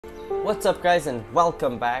What's up guys and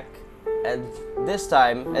welcome back, and this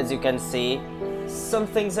time, as you can see, some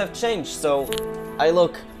things have changed, so I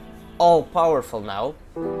look all powerful now,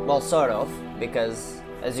 well sort of, because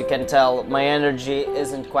as you can tell my energy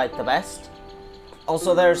isn't quite the best.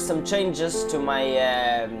 Also there's some changes to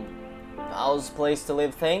my house place to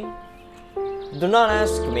live thing. Do not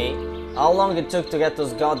ask me how long it took to get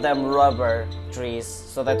those goddamn rubber trees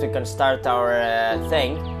so that we can start our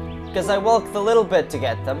thing, because I walked a little bit to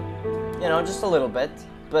get them, you know, just a little bit,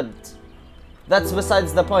 but that's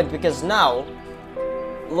besides the point, because now,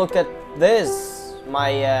 look at this,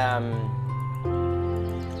 my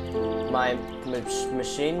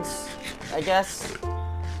machines, I guess.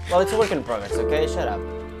 Well, it's a work in progress, okay, shut up.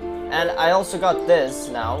 And I also got this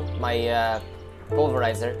now, my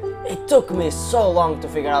pulverizer. It took me so long to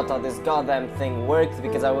figure out how this goddamn thing worked,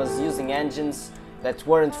 because I was using engines that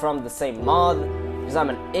weren't from the same mod, because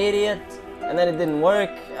I'm an idiot, and then it didn't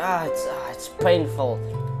work. It's painful.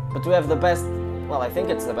 But we have the best, well, I think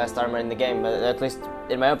it's the best armor in the game, but at least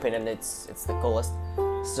in my opinion it's the coolest.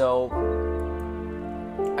 So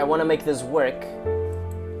I want to make this work,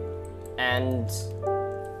 and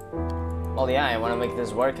well, yeah, I want to make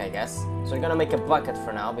this work, I guess. So we're gonna make a bucket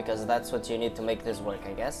for now, because that's what you need to make this work,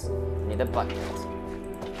 I guess. You need a bucket.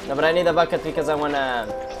 No, but I need a bucket because I want to,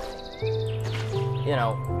 you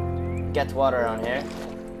know, get water on here,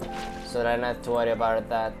 so that I don't have to worry about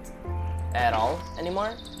that at all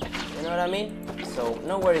anymore. You know what I mean? So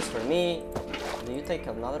no worries for me. Do you take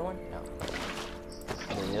another one? No.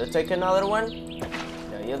 Do you take another one?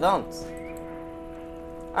 No, you don't.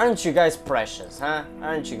 Aren't you guys precious, huh?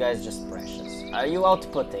 Aren't you guys just precious? Are you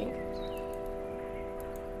outputting?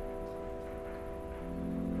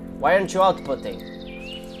 Why aren't you outputting?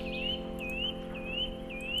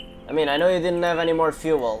 I mean, I know you didn't have any more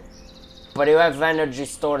fuel, but you have energy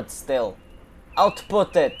stored still.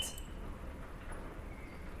 Output it!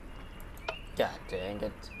 God dang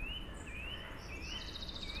it.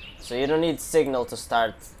 So you don't need signal to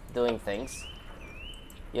start doing things.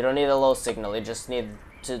 You don't need a low signal, you just need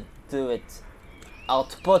to do it.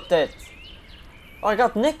 Output it! Oh, I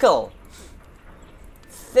got nickel!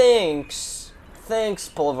 Thanks! Thanks,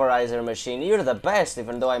 pulverizer machine. You're the best,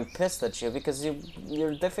 even though I'm pissed at you, because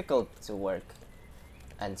you're difficult to work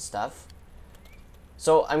and stuff.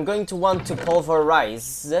 So I'm going to want to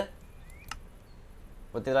pulverize.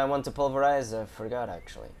 What did I want to pulverize? I forgot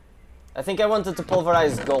actually. I think I wanted to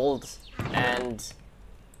pulverize gold, and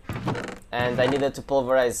I needed to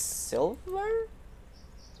pulverize silver?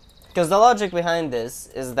 Because the logic behind this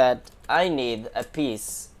is that I need a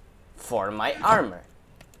piece for my armor.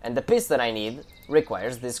 And the piece that I need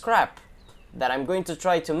requires this crap that I'm going to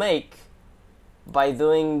try to make by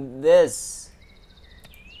doing this.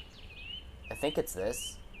 I think it's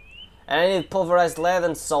this. And I need pulverized lead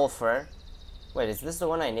and sulfur. Wait, is this the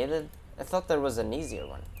one I needed? I thought there was an easier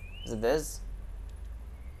one. Is it this?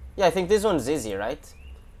 Yeah, I think this one's easy, right?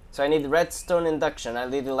 So I need redstone induction, I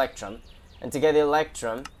need electrum. And to get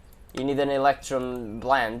electrum, you need an electrum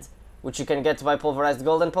blend, which you can get by pulverized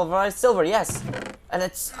gold and pulverized silver, yes! And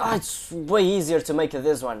it's way easier to make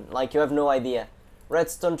this one, like you have no idea.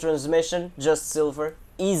 Redstone transmission, just silver,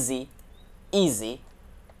 easy, easy.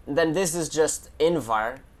 And then this is just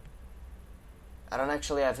invar. I don't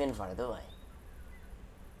actually have invar, do I?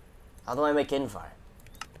 How do I make invar?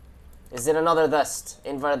 Is it another dust?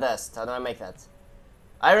 Invar dust, how do I make that?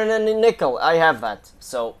 Iron and nickel, I have that,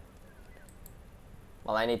 so...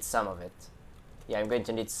 Well, I need some of it. Yeah, I'm going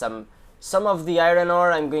to need some of the iron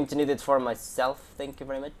ore. I'm going to need it for myself, thank you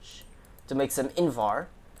very much. To make some invar.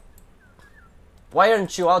 Why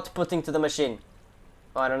aren't you outputting to the machine?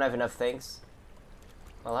 Oh, I don't have enough things.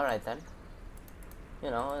 Well, alright then. You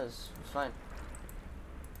know, it's fine.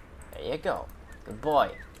 There you go. Good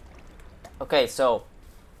boy. Okay, so...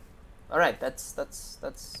 Alright, that's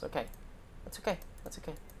okay. That's okay. That's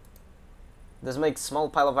okay. This makes small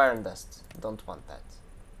pile of iron dust. Don't want that.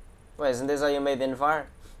 Wait, isn't this how you made invar?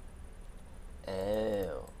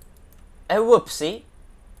 Oh. A whoopsie.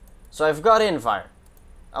 So I've got invar.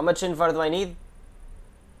 How much invar do I need?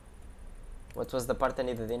 What was the part I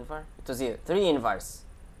needed invar? It was here. 3 invars.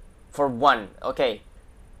 For 1. Okay.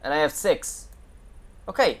 And I have 6.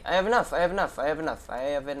 Okay, I have enough. I have enough. I have enough. I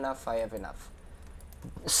have enough. I have enough.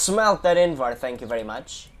 Smelt that invar, thank you very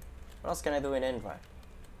much. What else can I do in invar?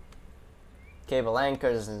 Cable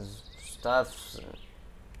anchors and stuffs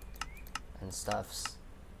and stuffs.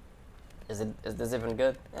 Is this even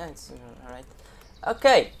good? Yeah, it's alright.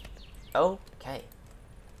 Okay. Okay.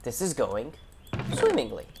 This is going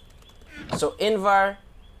swimmingly. So invar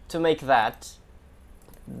to make that.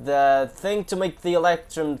 The thing to make the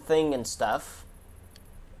electrum thing and stuff.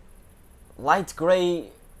 Light grey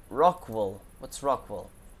rock wool. What's rock wool?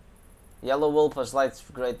 Yellow wool plus light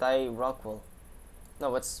grey dye rock wool. No,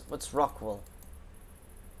 what's rock wool?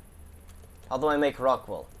 How do I make rock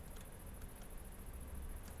wool?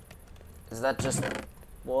 Is that just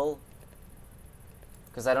wool?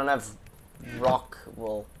 Because I don't have rock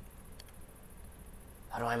wool.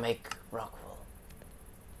 How do I make rock wool?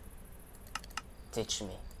 Teach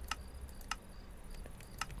me.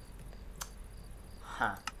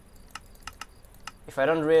 Huh. If I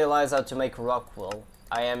don't realize how to make rock wool,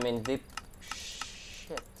 I am in deep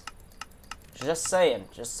shit. Just saying,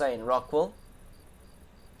 rock wool?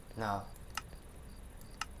 No.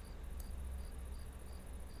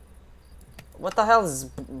 What the hell is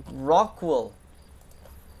rock wool?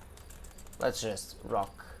 Let's just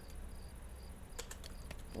rock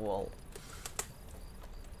wool.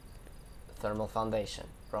 Thermal foundation,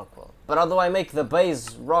 rock wool. But how do I make the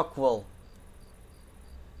base rock wool?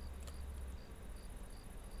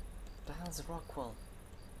 What the hell is rock wool?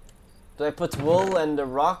 Do I put wool and a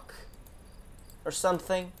rock or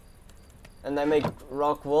something? And I make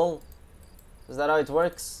rock wool? Is that how it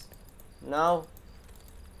works? No?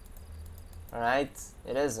 Alright,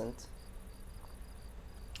 it isn't.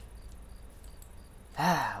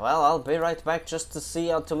 Well, I'll be right back just to see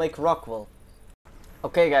how to make rock wool.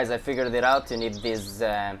 Okay guys, I figured it out. You need this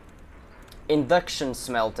induction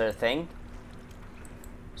smelter thing.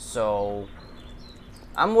 So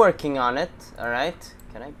I'm working on it, alright?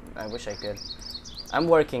 Can I wish I could. I'm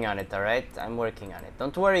working on it, alright? I'm working on it.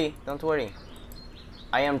 Don't worry, don't worry.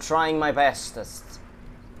 I am trying my bestest.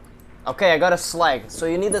 Okay, I got a slag. So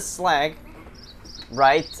you need a slag,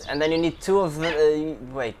 right? And then you need two of the...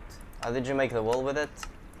 wait, how did you make the wool with it?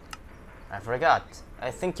 I forgot. I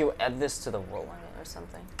think you add this to the wool or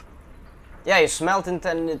something. Yeah, you smelt it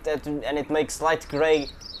and it makes light grey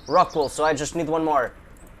rock wool. So I just need one more.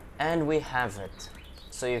 And we have it.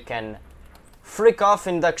 So you can freak off,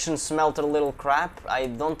 induction smelter little crap. I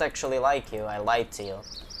don't actually like you. I lied to you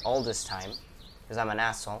all this time. Because I'm an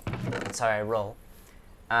asshole. That's how I roll.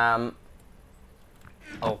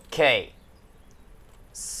 Okay.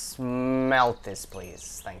 Smelt this,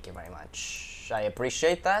 please. Thank you very much. I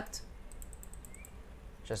appreciate that.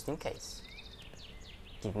 Just in case.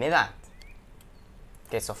 Give me that.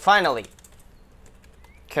 Okay, so finally.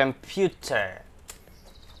 Computer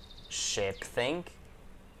ship thing.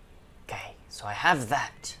 Okay, so I have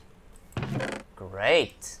that.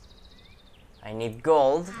 Great. I need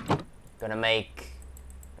gold. Gonna make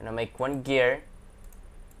one gear.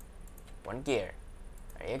 One gear.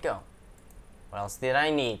 There you go. What else did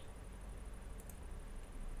I need?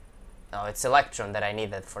 Oh, it's Electrum that I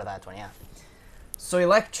needed for that one, yeah. So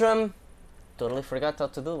Electrum, totally forgot how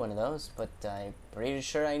to do one of those, but I'm pretty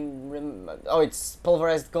sure I remember. Oh, it's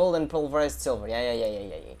pulverized gold and pulverized silver.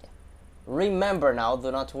 Yeah. Remember now,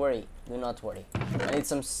 do not worry. Do not worry. I need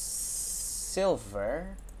some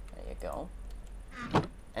silver. There you go.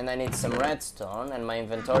 And I need some redstone, and my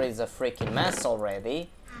inventory is a freaking mess already.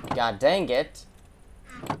 God dang it.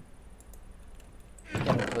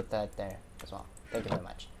 Can put that there as well. Thank you very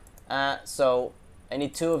much. So I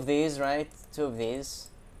need two of these, right? Two of these.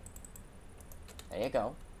 There you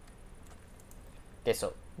go. Okay,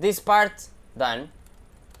 so this part done.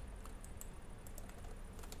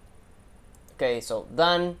 Okay, so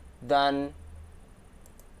done.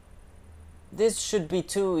 This should be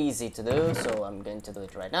too easy to do, so I'm going to do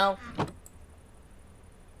it right now.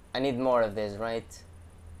 I need more of this, right?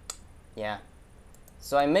 Yeah.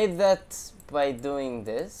 So I made that by doing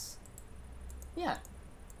this. Yeah.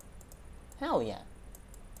 Hell yeah.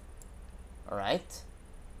 Alright.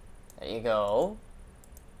 There you go.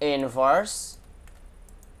 Inverse.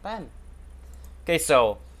 Bam. Okay,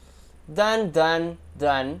 so done.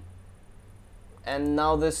 And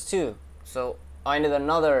now there's two. So I need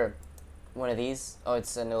another one of these. Oh,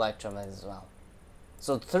 it's an Electrum as well.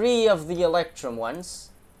 So 3 of the Electrum ones.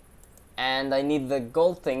 And I need the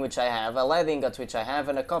gold thing, which I have, a lead ingot, which I have,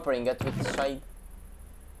 and a copper ingot, which I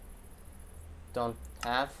don't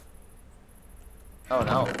have. Oh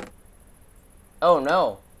no. Oh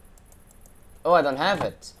no. Oh, I don't have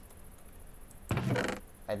it.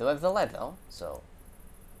 I do have the lead though, so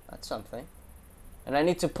that's something. And I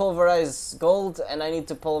need to pulverize gold, and I need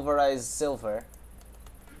to pulverize silver.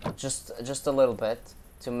 Just a little bit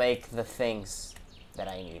to make the things that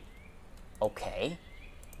I need. Okay.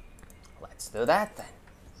 Let's do that then.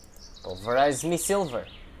 Pulverize me silver.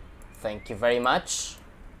 Thank you very much.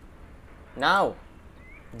 Now,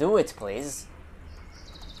 do it please.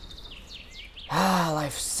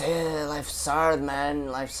 Life's hard,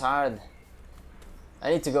 man. Life's hard.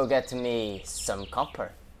 I need to go get me some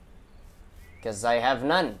copper. Because I have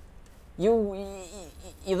none. You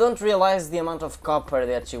don't realize the amount of copper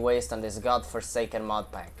that you waste on this godforsaken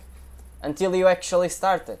mod pack until you actually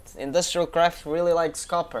start it. Industrial craft really likes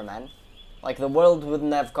copper, man. Like, the world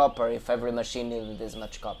wouldn't have copper if every machine needed this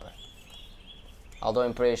much copper. Although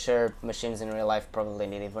I'm pretty sure machines in real life probably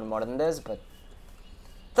need even more than this, but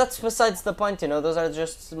that's besides the point, you know, those are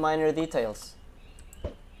just minor details.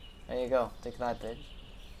 There you go, take that, bitch.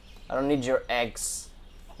 I don't need your eggs,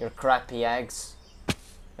 your crappy eggs.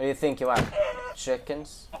 What do you think you are?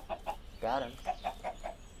 Chickens? Got him.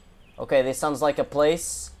 Okay, this sounds like a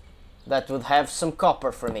place that would have some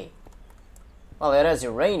copper for me. Well, it has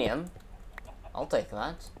uranium. I'll take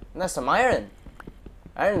that. And that's some iron.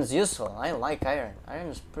 Iron's useful. I like iron.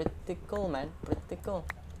 Iron's pretty cool, man. Pretty cool.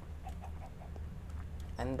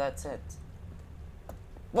 And that's it.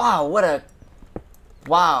 Wow, what a...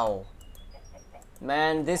 Wow.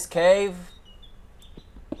 Man, this cave...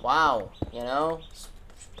 Wow, you know? It's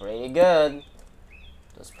pretty good.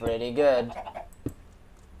 It's pretty good.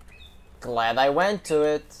 Glad I went to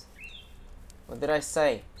it. What did I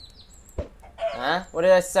say? Huh? What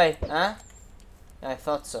did I say? Huh? I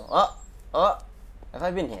thought so. Oh! Have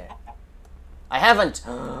I been here? I haven't!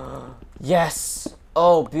 Yes!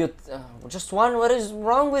 Oh, just one? What is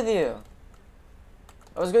wrong with you?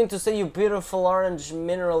 I was going to say, you beautiful orange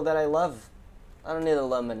mineral that I love. I don't need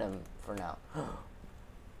aluminum for now.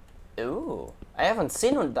 Ooh, I haven't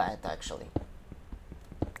seen one that actually.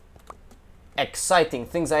 Exciting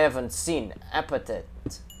things I haven't seen. Appetite.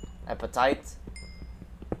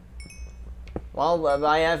 Well,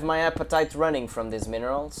 I have my appetite running from this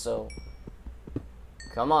mineral, so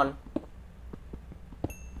come on.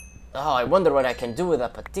 Oh, I wonder what I can do with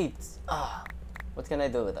appetite. Ah, what can I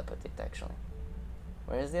do with appetite actually?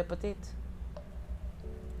 Where is the appetite?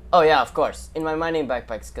 Oh yeah, of course, in my mining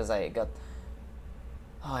backpacks, because I got...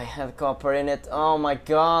 Oh, I had copper in it. Oh my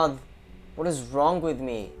god, what is wrong with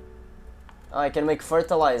me? Oh, I can make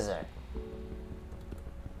fertilizer.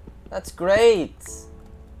 That's great.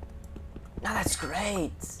 No, that's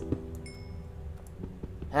great.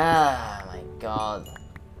 Ah, my god.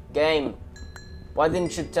 Game, why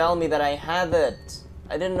didn't you tell me that I had it?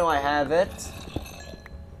 I didn't know I have it.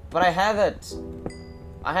 But I have it.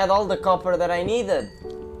 I had all the copper that I needed.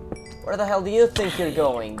 Where the hell do you think you're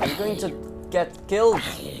going? You're going to get killed,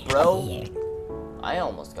 bro. I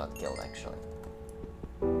almost got killed, actually.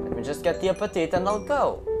 Let me just get the appetite and I'll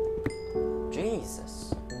go.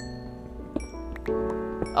 Jesus.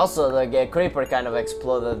 Also, the creeper kind of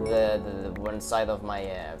exploded the one side of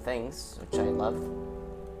my things, which I love.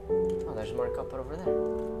 Oh, there's more copper over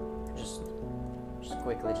there. Just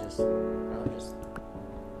quickly, just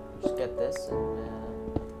get this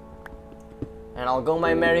and I'll go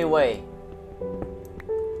my merry way.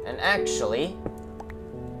 And actually,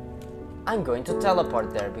 I'm going to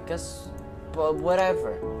teleport there because, but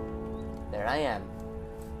whatever. There I am.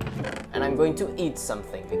 And I'm going to eat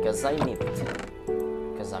something because I need it.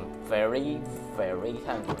 Because I'm very, very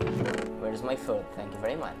hungry. Where's my food? Thank you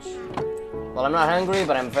very much. Well, I'm not hungry,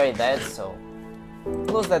 but I'm very dead, so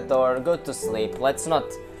close that door, go to sleep. Let's not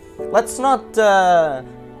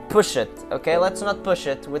push it, okay? Let's not push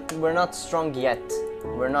it. We're not strong yet.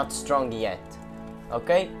 We're not strong yet.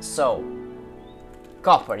 Okay? So,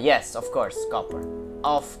 copper, yes, of course, copper.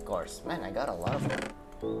 Of course. Man, I got a lot of them.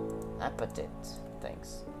 Appetite.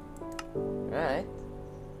 Thanks. Alright.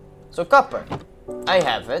 So, copper. I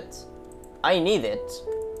have it. I need it.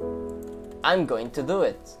 I'm going to do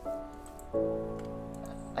it.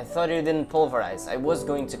 I thought you didn't pulverize. I was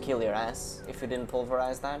going to kill your ass if you didn't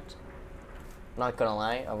pulverize that. Not gonna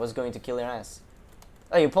lie, I was going to kill your ass.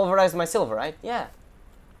 Oh, you pulverized my silver, right? Yeah.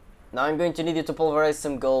 Now I'm going to need you to pulverize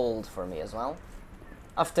some gold for me as well.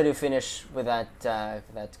 After you finish with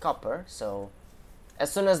that copper, so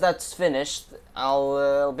as soon as that's finished,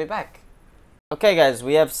 I'll be back. Okay guys,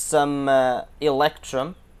 we have some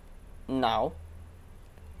electrum now.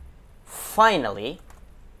 Finally.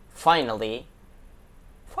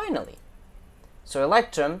 So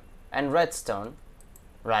electrum and redstone,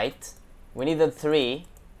 right? We needed 3,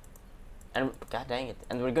 and god dang it,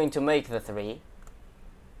 and we're going to make the 3.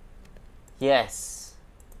 Yes.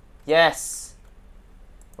 Yes.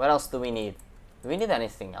 What else do we need? Do we need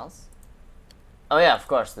anything else? Oh yeah, of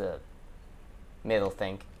course, the middle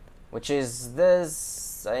thing, which is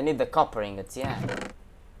this. I need the copper ingots, yeah.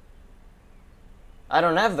 I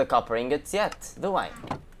don't have the copper ingots yet, do I?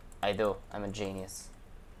 I do. I'm a genius.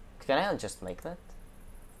 Can I just make that?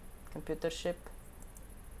 Computer ship?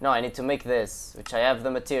 No, I need to make this, which I have the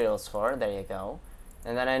materials for. There you go.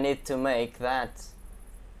 And then I need to make that.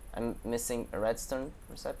 I'm missing a redstone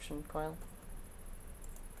reception coil.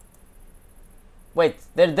 Wait,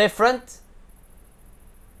 they're different?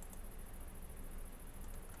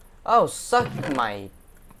 Oh, suck my...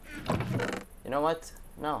 You know what?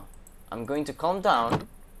 No. I'm going to calm down.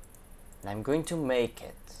 And I'm going to make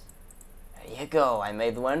it. There you go. I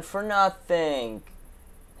made one for nothing.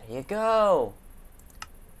 There you go.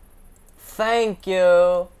 Thank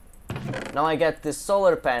you. Now I get the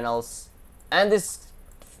solar panels. And this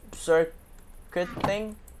circuit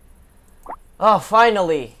thing. Oh,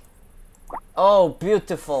 finally. Oh,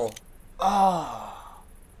 beautiful. Oh.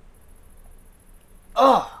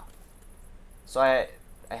 Oh. So I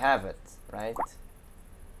have it, right?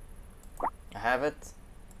 I have it.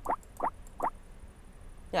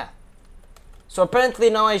 Yeah. So apparently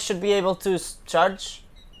now I should be able to charge.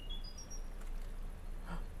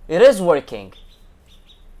 It is working.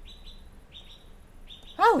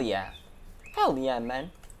 Hell yeah. Hell yeah,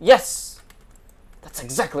 man. Yes! That's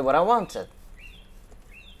exactly what I wanted.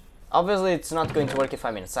 Obviously it's not going to work if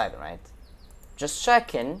I'm inside, right? Just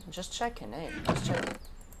checking, hey, just checking.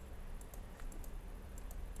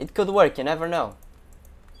 It could work, you never know.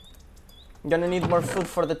 I'm gonna need more food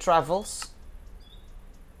for the travels.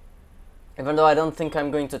 Even though I don't think I'm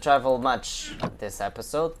going to travel much this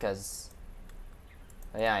episode, because...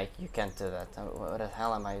 Yeah, you can't do that. What the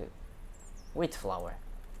hell am I... Wheat flour.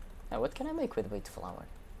 Now, what can I make with wheat flour?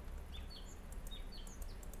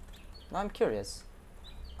 Now I'm curious.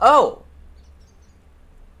 Oh!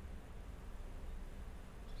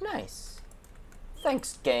 Nice.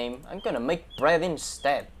 Thanks, game. I'm gonna make bread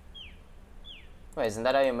instead. Wait, isn't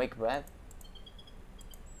that how you make bread?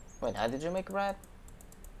 Wait, how did you make bread?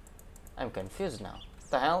 I'm confused now.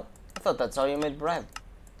 What the hell? I thought that's how you made bread.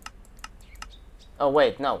 Oh,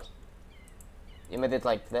 wait, no. You made it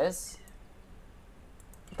like this?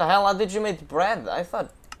 What the hell? How did you make bread? I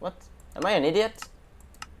thought... What? Am I an idiot?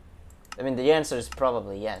 I mean, the answer is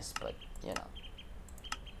probably yes, but, you know.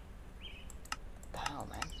 What the hell,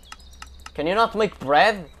 man? Can you not make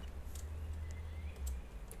bread?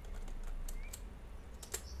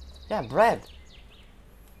 Yeah, bread.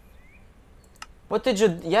 What did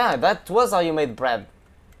you... Yeah, that was how you made bread.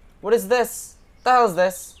 What is this? What the hell is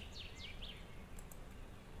this?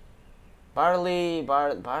 Barley...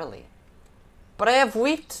 barley. But I have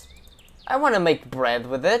wheat. I want to make bread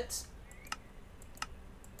with it.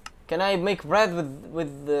 Can I make bread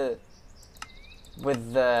with the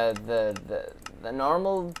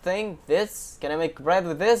normal thing? This? Can I make bread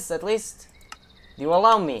with this at least? Do you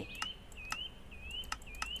allow me?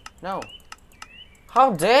 No.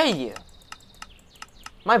 How dare you?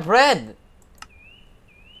 My bread!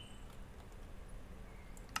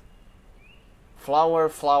 Flour,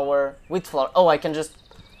 wheat flour. Oh, I can just...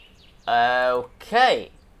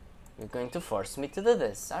 Okay. You're going to force me to do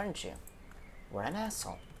this, aren't you? We're an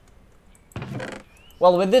asshole.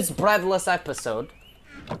 Well, with this breadless episode,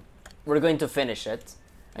 we're going to finish it.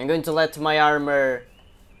 I'm going to let my armor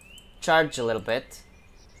charge a little bit.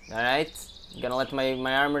 Alright? I'm gonna let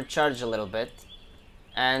my armor charge a little bit.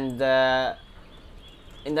 And,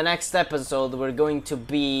 in the next episode, we're going to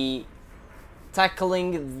be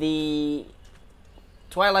tackling the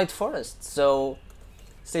Twilight Forest. So,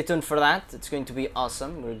 stay tuned for that. It's going to be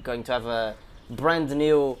awesome. We're going to have a brand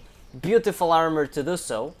new, beautiful armor to do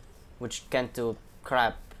so, which can't do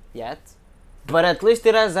crap yet. But at least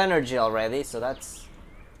it has energy already, so that's...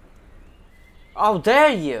 How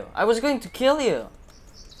dare you! I was going to kill you!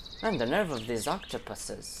 Man, the nerve of these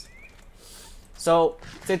octopuses. So,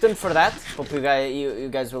 stay tuned for that. Hope you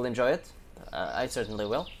guys will enjoy it. I certainly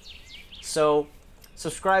will. So,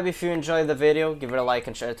 subscribe if you enjoyed the video. Give it a like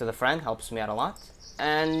and share it to a friend. Helps me out a lot.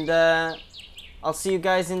 And I'll see you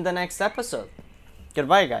guys in the next episode.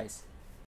 Goodbye, guys.